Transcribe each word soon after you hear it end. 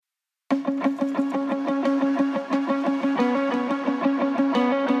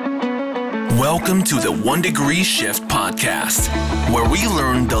Welcome to the One Degree Shift podcast, where we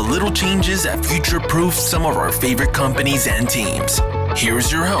learn the little changes that future-proof some of our favorite companies and teams.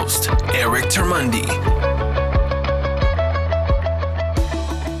 Here's your host, Eric Termundi.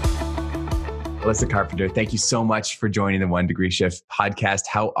 Alyssa Carpenter, thank you so much for joining the One Degree Shift podcast.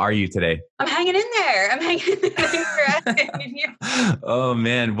 How are you today? I'm hanging in there. Thanks for asking. Oh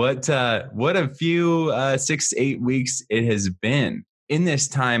man, what a few 6 to 8 weeks it has been. In this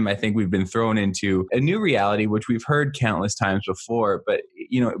time, I think we've been thrown into a new reality, which we've heard countless times before. But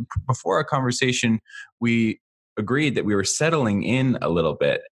before our conversation, we agreed that we were settling in a little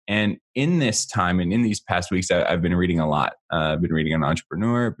bit. And in this time and in these past weeks, I've been reading a lot. I've been reading on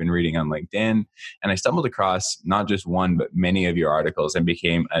Entrepreneur, been reading on LinkedIn, and I stumbled across not just one, but many of your articles and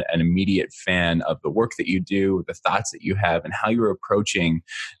became an immediate fan of the work that you do, the thoughts that you have, and how you're approaching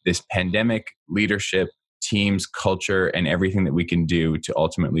this pandemic leadership, teams, culture, and everything that we can do to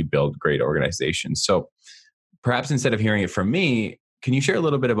ultimately build great organizations. So perhaps instead of hearing it from me, can you share a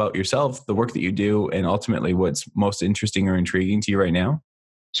little bit about yourself, the work that you do, and ultimately what's most interesting or intriguing to you right now?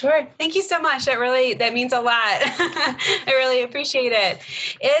 Sure. Thank you so much. That means a lot. I really appreciate it.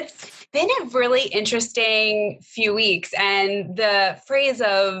 It's been a really interesting few weeks, and the phrase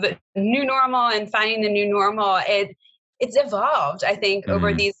of new normal and finding the new normal, it's evolved, I think,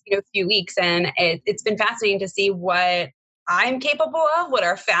 over these few weeks. And it's been fascinating to see what I'm capable of, what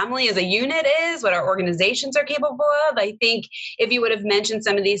our family as a unit is, what our organizations are capable of. I think if you would have mentioned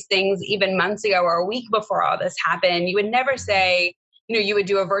some of these things even months ago or a week before all this happened, you would never say, you would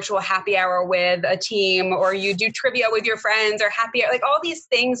do a virtual happy hour with a team, or you do trivia with your friends, or happy hour. Like, all these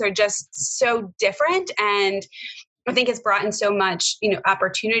things are just so different. And I think it's brought in so much,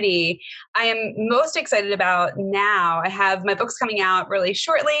 opportunity. I am most excited about now. I have my books coming out really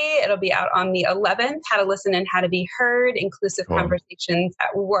shortly. It'll be out on the 11th, How to Listen and How to Be Heard, Inclusive Conversations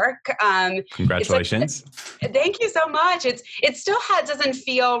at Work. Congratulations. Thank you so much. It still doesn't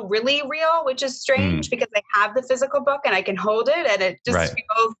feel really real, which is strange because I have the physical book and I can hold it, and it just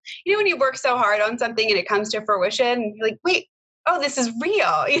feels, when you work so hard on something and it comes to fruition, you're like, wait, oh, this is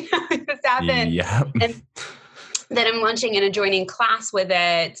real. This happened. Yeah. And then I'm launching an adjoining class with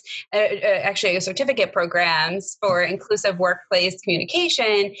it, actually a certificate programs for inclusive workplace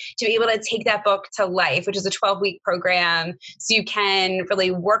communication, to be able to take that book to life, which is a 12-week program. So you can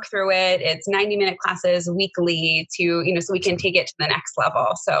really work through it. It's 90-minute classes weekly so we can take it to the next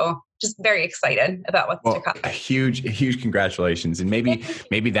level. So just very excited about what's to come. A huge congratulations. And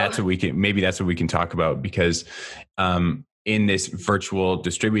maybe that's what we can talk about, because in this virtual,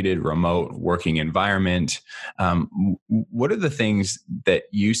 distributed, remote working environment, what are the things that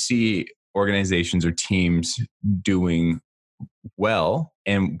you see organizations or teams doing well,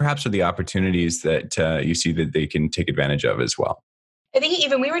 and perhaps are the opportunities that you see that they can take advantage of as well? I think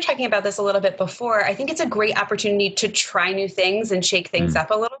even we were talking about this a little bit before. I think it's a great opportunity to try new things and shake things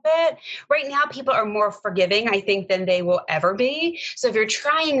up a little bit. Right now, people are more forgiving, I think, than they will ever be. So if you're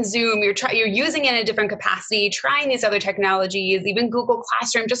trying Zoom, you're using it in a different capacity, trying these other technologies, even Google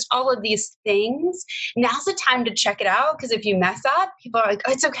Classroom, just all of these things. Now's the time to check it out, because if you mess up, people are like,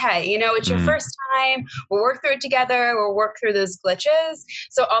 oh, it's okay. It's your first time. We'll work through it together. We'll work through those glitches.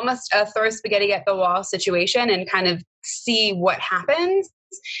 So almost a throw spaghetti at the wall situation and kind of see what happens.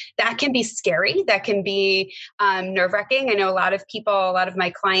 That can be scary. That can be nerve-wracking. I know a lot of my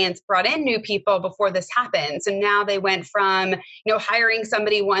clients brought in new people before this happened. So now they went from, hiring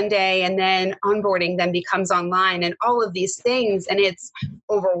somebody one day and then onboarding them becomes online and all of these things. And it's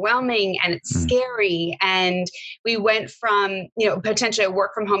overwhelming and it's scary. And we went from, potentially a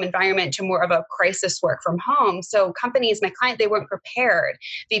work from home environment to more of a crisis work from home. So companies, my client, they weren't prepared.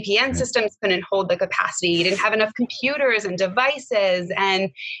 VPN systems couldn't hold the capacity. You didn't have enough computers and devices and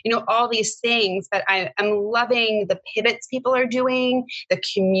all these things. But I'm loving the pivots people are doing, the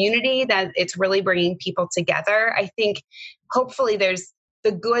community that it's really bringing people together. I think hopefully there's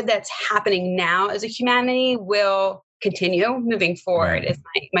the good that's happening now as a humanity will continue moving forward is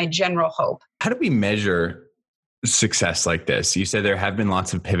my general hope. How do we measure success like this? You said there have been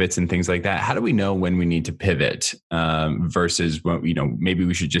lots of pivots and things like that. How do we know when we need to pivot versus when, maybe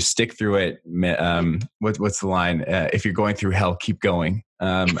we should just stick through it? What's the line? If you're going through hell, keep going.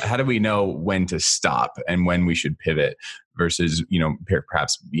 How do we know when to stop and when we should pivot versus,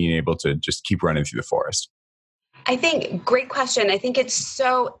 perhaps being able to just keep running through the forest? I think, great question. I think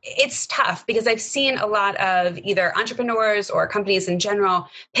it's tough because I've seen a lot of either entrepreneurs or companies in general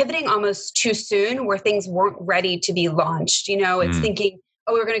pivoting almost too soon where things weren't ready to be launched. It's thinking,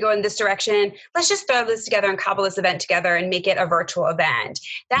 oh, we're going to go in this direction. Let's just throw this together and cobble this event together and make it a virtual event.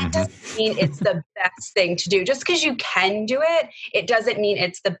 That doesn't mean it's the best thing to do. Just because you can do it, it doesn't mean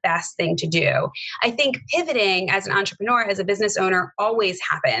it's the best thing to do. I think pivoting as an entrepreneur, as a business owner, always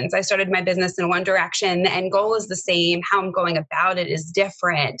happens. I started my business in one direction. The end goal is the same. How I'm going about it is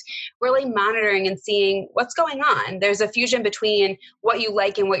different. Really monitoring and seeing what's going on. There's a fusion between what you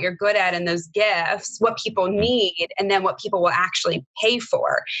like and what you're good at and those gifts, what people need, and then what people will actually pay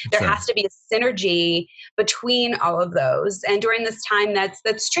for. There has to be a synergy between all of those. And during this time,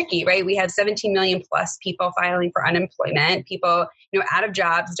 that's tricky, right? We have 17 million plus people filing for unemployment, people, out of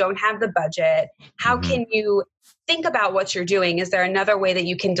jobs, don't have the budget. How can you think about what you're doing? Is there another way that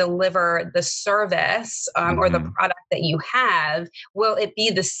you can deliver the service or the product that you have? Will it be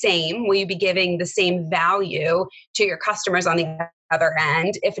the same? Will you be giving the same value to your customers on the other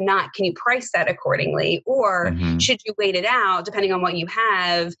end? If not, can you price that accordingly? Or should you wait it out, depending on what you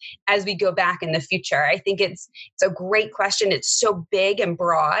have, as we go back in the future? I think it's a great question. It's so big and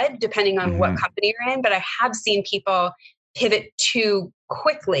broad, depending on what company you're in. But I have seen people pivot too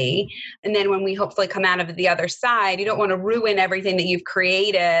quickly. And then when we hopefully come out of the other side, you don't want to ruin everything that you've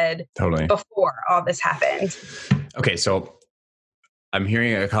created before all this happened. Okay, so I'm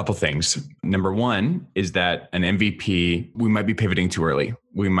hearing a couple things. Number one is that an MVP, we might be pivoting too early.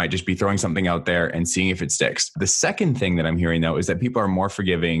 We might just be throwing something out there and seeing if it sticks. The second thing that I'm hearing, though, is that people are more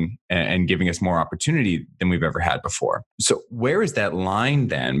forgiving and giving us more opportunity than we've ever had before. So where is that line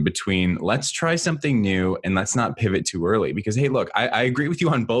then between let's try something new and let's not pivot too early? Because, hey, look, I agree with you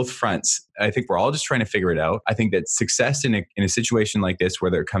on both fronts. I think we're all just trying to figure it out. I think that success in a situation like this,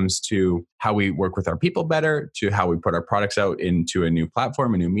 whether it comes to how we work with our people better, to how we put our products out into a new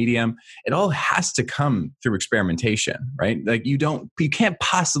platform, a new medium, it all has to come through experimentation, right? Like you can't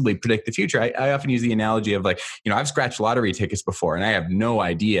possibly predict the future. I often use the analogy of I've scratched lottery tickets before and I have no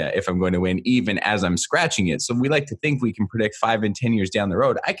idea if I'm going to win even as I'm scratching it. So we like to think we can predict 5 and 10 years down the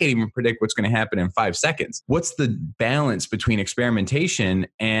road. I can't even predict what's going to happen in 5 seconds. What's the balance between experimentation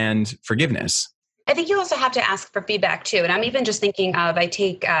and forgiveness? I think you also have to ask for feedback too. And I'm even just thinking of, I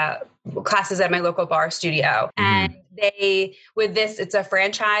take classes at my local bar studio and it's a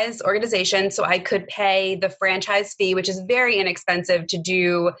franchise organization. So I could pay the franchise fee, which is very inexpensive to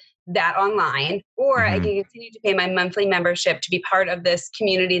do that online, or I can continue to pay my monthly membership to be part of this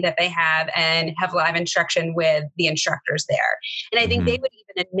community that they have and have live instruction with the instructors there. And I think they would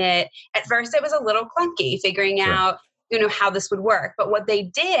even admit at first it was a little clunky figuring out how this would work. But what they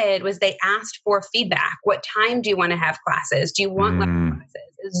did was they asked for feedback. What time do you want to have classes? Do you want live classes?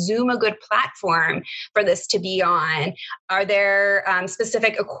 Is Zoom a good platform for this to be on? Are there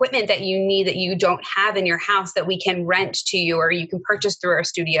specific equipment that you need that you don't have in your house that we can rent to you or you can purchase through our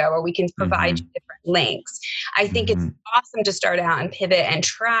studio or we can provide you different links? I think it's awesome to start out and pivot and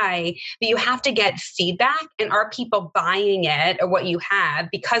try, but you have to get feedback. And are people buying it or what you have?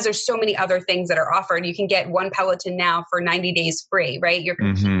 Because there's so many other things that are offered. You can get one Peloton now for 90 days free, right? You're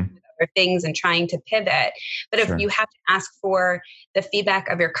competing with other things and trying to pivot. But if you have to ask for the feedback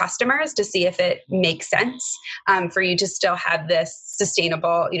of your customers to see if it makes sense for you to still have this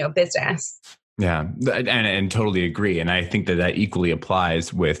sustainable, business. Yeah, and totally agree. And I think that equally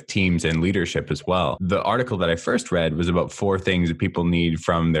applies with teams and leadership as well. The article that I first read was about 4 things that people need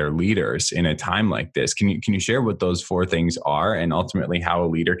from their leaders in a time like this. Can you share what those 4 things are and ultimately how a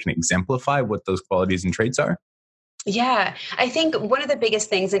leader can exemplify what those qualities and traits are? Yeah, I think one of the biggest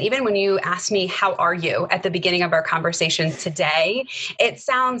things, and even when you asked me, how are you at the beginning of our conversation today, it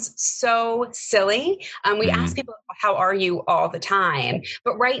sounds so silly. We ask people, how are you all the time?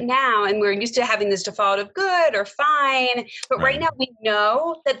 But right now, and we're used to having this default of good or fine, but right now we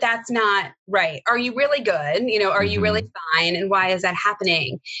know that that's not right. Are you really good? Are you really fine? And why is that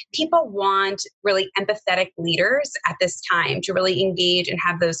happening? People want really empathetic leaders at this time to really engage and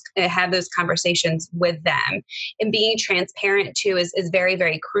have those conversations with them. And being transparent too is very,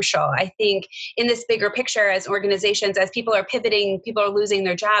 very crucial. I think in this bigger picture, as organizations, as people are pivoting, people are losing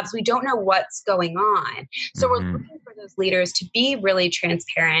their jobs, we don't know what's going on. So we're looking for those leaders to be really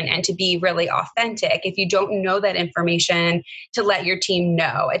transparent and to be really authentic. If you don't know that information, to let your team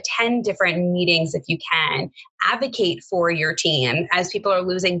know. Attend different meetings if you can. Advocate for your team as people are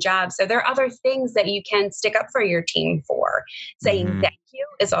losing jobs. So there are other things that you can stick up for your team for. Saying thank you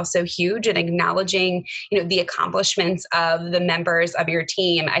is also huge, and acknowledging, the accomplishments of the members of your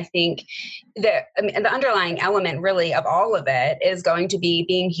team. I think the underlying element really of all of it is going to be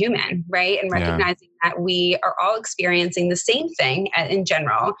being human, right? And recognizing that we are all experiencing the same thing in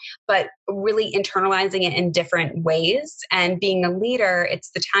general, but really internalizing it in different ways. And being a leader,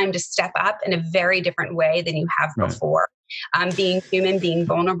 it's the time to step up in a very different way than you have before. being human, being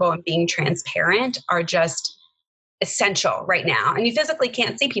vulnerable, and being transparent are just essential right now. And you physically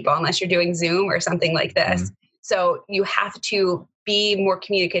can't see people unless you're doing Zoom or something like this. Mm-hmm. So you have to be more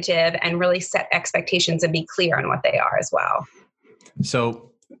communicative and really set expectations and be clear on what they are as well.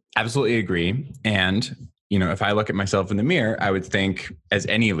 So absolutely agree. And, if I look at myself in the mirror, I would think, as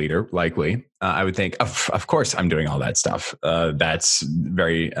any leader, likely, I would think, of course, I'm doing all that stuff. That's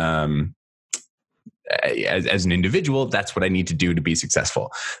very, as an individual, that's what I need to do to be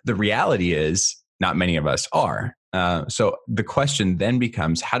successful. The reality is not many of us are. So the question then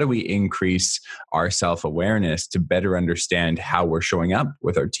becomes, how do we increase our self-awareness to better understand how we're showing up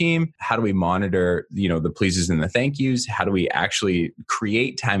with our team? How do we monitor, the pleases and the thank yous? How do we actually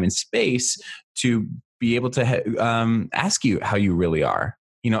create time and space to be able to ask you how you really are?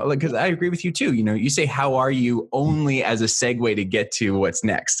 Because I agree with you too. You say, how are you, only as a segue to get to what's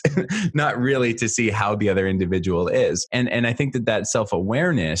next, not really to see how the other individual is. And I think that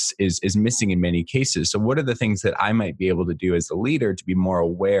self-awareness is missing in many cases. So what are the things that I might be able to do as a leader to be more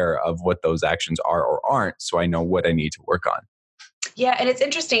aware of what those actions are or aren't, so I know what I need to work on? Yeah. And it's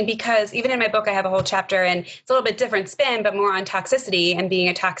interesting because even in my book, I have a whole chapter, and it's a little bit different spin, but more on toxicity and being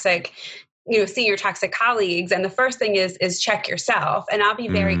a toxic, see your toxic colleagues. And the first thing is check yourself. And I'll be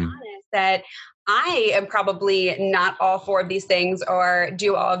very honest that I am probably not all four of these things or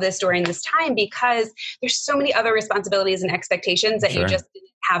do all of this during this time, because there's so many other responsibilities and expectations that you just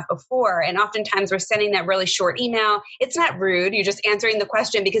didn't have before. And oftentimes we're sending that really short email. It's not rude. You're just answering the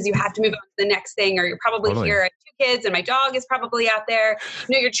question because you have to move on to the next thing, or you're probably here at 2 kids and my dog is probably out there.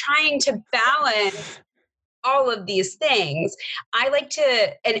 You're trying to balance all of these things. I like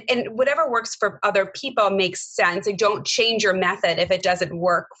to, and whatever works for other people makes sense. So don't change your method if it doesn't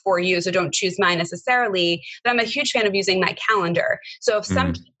work for you. So don't choose mine necessarily. But I'm a huge fan of using my calendar. So if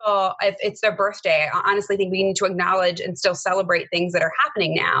some people, if it's their birthday, I honestly think we need to acknowledge and still celebrate things that are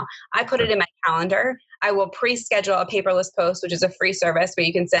happening now. I put it in my calendar. I will pre-schedule a paperless post, which is a free service where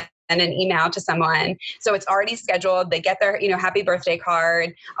you can send an email to someone. So it's already scheduled. They get their, happy birthday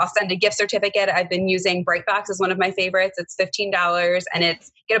card. I'll send a gift certificate. I've been using Brightbox as one of my favorites. It's $15 and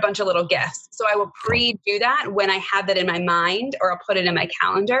it's get a bunch of little gifts. So I will pre-do that when I have that in my mind, or I'll put it in my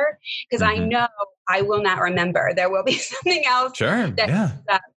calendar, because I know I will not remember. There will be something else. Sure.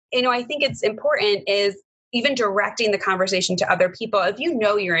 I think it's important is even directing the conversation to other people. If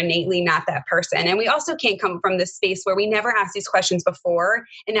you're innately not that person, and we also can't come from this space where we never asked these questions before,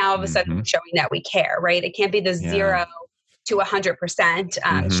 and now all of a sudden we're showing that we care, right? It can't be the 0 to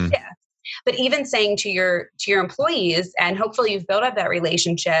 100% shift. But even saying to your employees, and hopefully you've built up that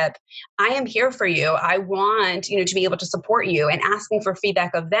relationship, I am here for you. I want, to be able to support you, and asking for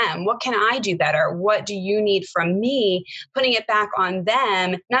feedback of them. What can I do better? What do you need from me? Putting it back on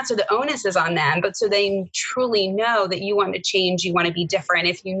them, not so the onus is on them, but so they truly know that you want to change, you want to be different,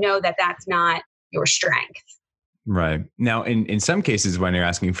 if you know that that's not your strength. Right. Now, in some cases, when you're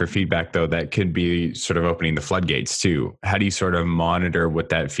asking for feedback, though, that could be sort of opening the floodgates too. How do you sort of monitor what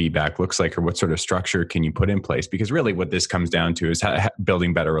that feedback looks like, or what sort of structure can you put in place? Because really what this comes down to is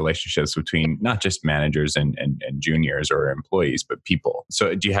building better relationships between not just managers and juniors or employees, but people.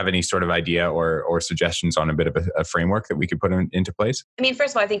 So do you have any sort of idea or suggestions on a bit of a framework that we could put into place? I mean,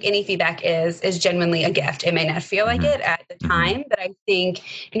 first of all, I think any feedback is genuinely a gift. It may not feel like it at the time, but I think,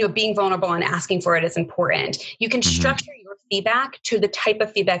 being vulnerable and asking for it is important. You can structure your feedback to the type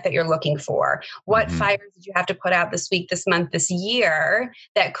of feedback that you're looking for. What fires did you have to put out this week, this month, this year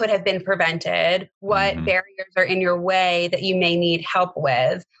that could have been prevented? What barriers are in your way that you may need help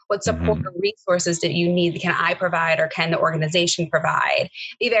with? What support or resources that you need can I provide, or can the organization provide?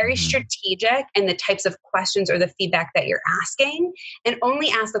 Be very strategic in the types of questions or the feedback that you're asking, and only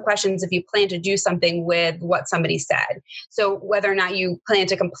ask the questions if you plan to do something with what somebody said. So whether or not you plan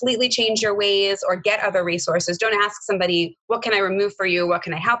to completely change your ways or get other resources, don't ask somebody, what can I remove for you? What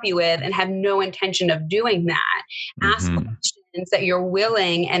can I help you with? And have no intention of doing that. Ask questions that you're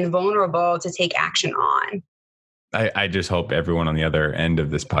willing and vulnerable to take action on. I just hope everyone on the other end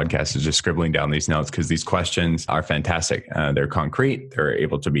of this podcast is just scribbling down these notes, because these questions are fantastic. They're concrete, they're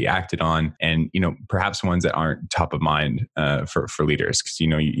able to be acted on, and perhaps ones that aren't top of mind for leaders, because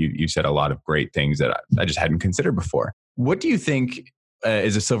you said a lot of great things that I just hadn't considered before. What do you think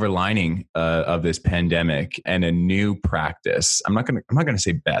is a silver lining of this pandemic and a new practice? I'm not gonna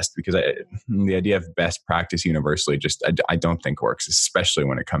say best, because the idea of best practice universally I don't think works, especially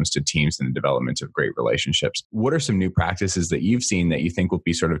when it comes to teams and the development of great relationships. What are some new practices that you've seen that you think will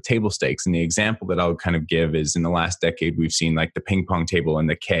be sort of table stakes? And the example that I'll kind of give is, in the last decade, we've seen like the ping pong table and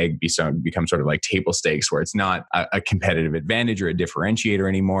the keg become sort of like table stakes, where it's not a competitive advantage or a differentiator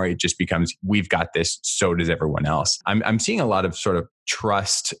anymore. It just becomes, we've got this, so does everyone else. I'm seeing a lot of sort of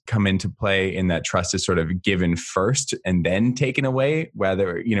trust come into play, in that trust is sort of given first and then taken away.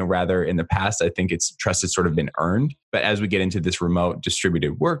 Rather in the past, I think trust has sort of been earned. But as we get into this remote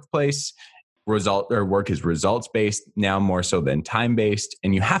distributed workplace, work is results based now more so than time based,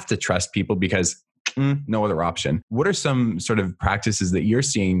 and you have to trust people because no other option. What are some sort of practices that you're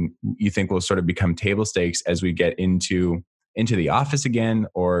seeing you think will sort of become table stakes as we get into the office again,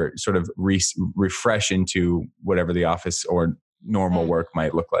 or sort of refresh into whatever the office or normal work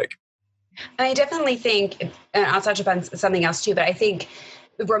might look like? I definitely think, and I'll touch upon something else too, but I think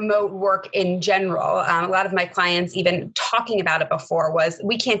remote work in general, a lot of my clients even talking about it before was,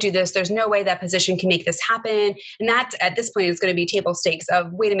 we can't do this. There's no way that position can make this happen. And that at this point is going to be table stakes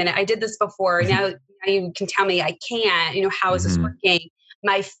of, wait a minute, I did this before. Now you can tell me I can't, how is this working?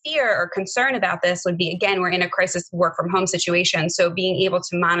 My fear or concern about this would be, again, we're in a crisis work from home situation. So being able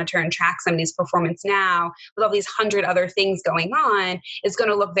to monitor and track somebody's performance now with all these 100 other things going on is going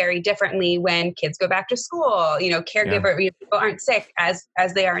to look very differently when kids go back to school, people aren't sick as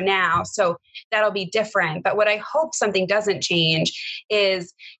they are now. So that'll be different. But what I hope something doesn't change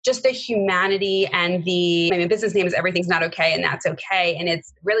is just the humanity and business name is Everything's Not Okay, and that's okay. And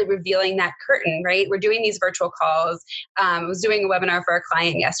it's really revealing that curtain, right? We're doing these virtual calls. I was doing a webinar for a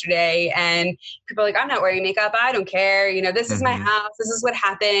client yesterday, and people are like, I'm not wearing makeup. I don't care. This is my house. This is what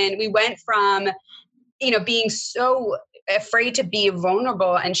happened. We went from, being so afraid to be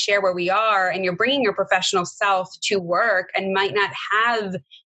vulnerable and share where we are, and you're bringing your professional self to work and might not have,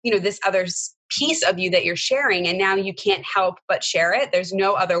 this other piece of you that you're sharing. And now you can't help but share it. There's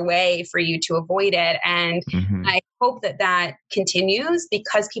no other way for you to avoid it. And I hope that continues,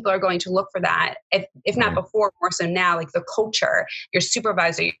 because people are going to look for that. If not before, more so now, like the culture, your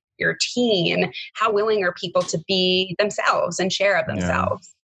supervisor, your team, how willing are people to be themselves and share of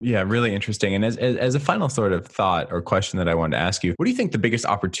themselves? Yeah, really interesting. And as a final sort of thought or question that I wanted to ask you, what do you think the biggest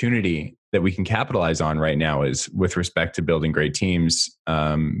opportunity that we can capitalize on right now is with respect to building great teams,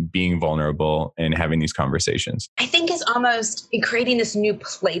 being vulnerable, and having these conversations? I think is almost creating this new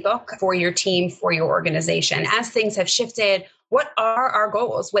playbook for your team, for your organization. As things have shifted, what are our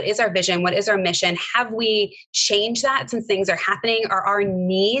goals? What is our vision? What is our mission? Have we changed that since things are happening? Are our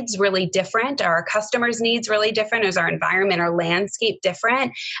needs really different? Are our customers' needs really different? Is our environment, our landscape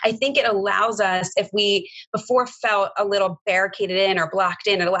different? I think it allows us, if we before felt a little barricaded in or blocked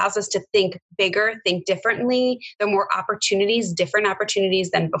in, it allows us to think bigger, think differently. There are more opportunities, different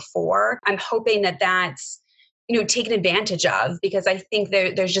opportunities than before. I'm hoping that that's taken advantage of, because I think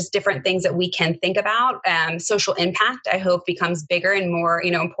there's just different things that we can think about. Social impact, I hope, becomes bigger and more,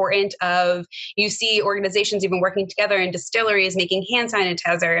 important. You see organizations even working together in distilleries, making hand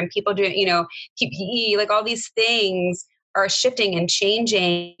sanitizer, and people doing, PPE, like all these things are shifting and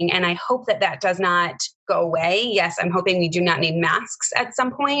changing. And I hope that does not go away. Yes, I'm hoping we do not need masks at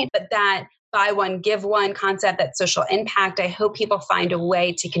some point, but that buy one, give one concept, that social impact, I hope people find a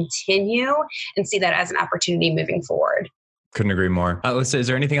way to continue and see that as an opportunity moving forward. Couldn't agree more. Alyssa, is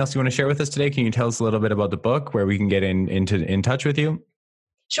there anything else you want to share with us today? Can you tell us a little bit about the book, where we can get in touch with you?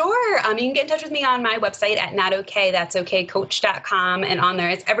 Sure. You can get in touch with me on my website at notokaythat'sokaycoach.com. And on there,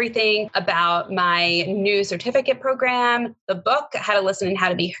 it's everything about my new certificate program, the book, How to Listen and How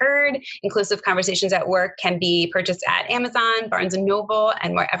to Be Heard. Inclusive Conversations at Work can be purchased at Amazon, Barnes & Noble,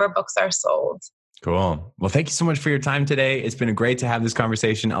 and wherever books are sold. Cool. Well, thank you so much for your time today. It's been great to have this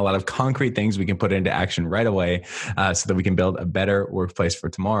conversation, a lot of concrete things we can put into action right away so that we can build a better workplace for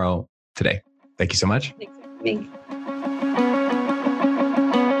tomorrow today. Thank you so much. Thanks for having me.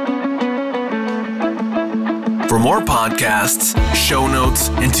 For more podcasts, show notes,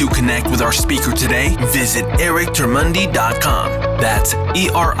 and to connect with our speaker today, visit erictermunde.com. That's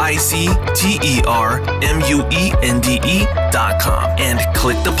ERICTERMUENDE.com and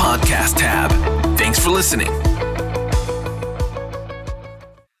click the podcast tab. Thanks for listening.